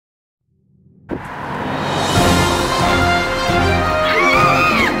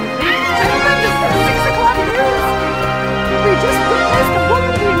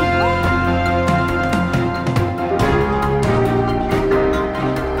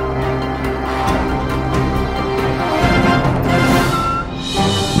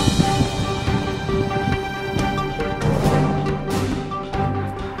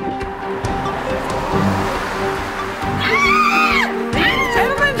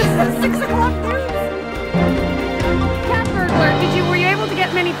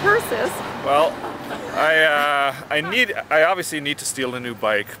versus. Well, I obviously need to steal a new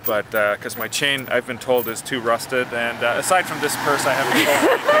bike, but because my chain, I've been told, is too rusted, and aside from this purse, I haven't told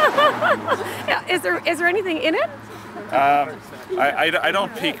anything. Yeah, is there anything in it? I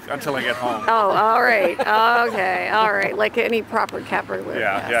don't peek until I get home. Oh, all right. Okay, all right. Like any proper capper would.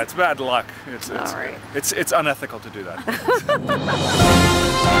 Yeah, yes. yeah, it's bad luck. It's all right. It's unethical to do that.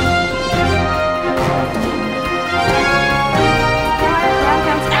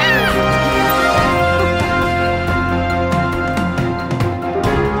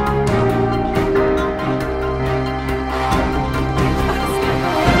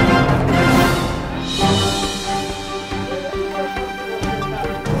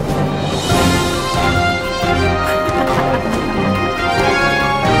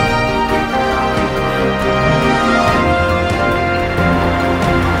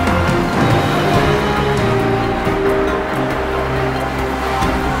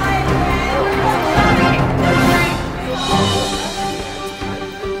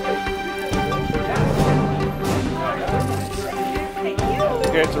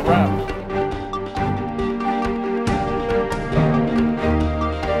 Okay, it's a wrap.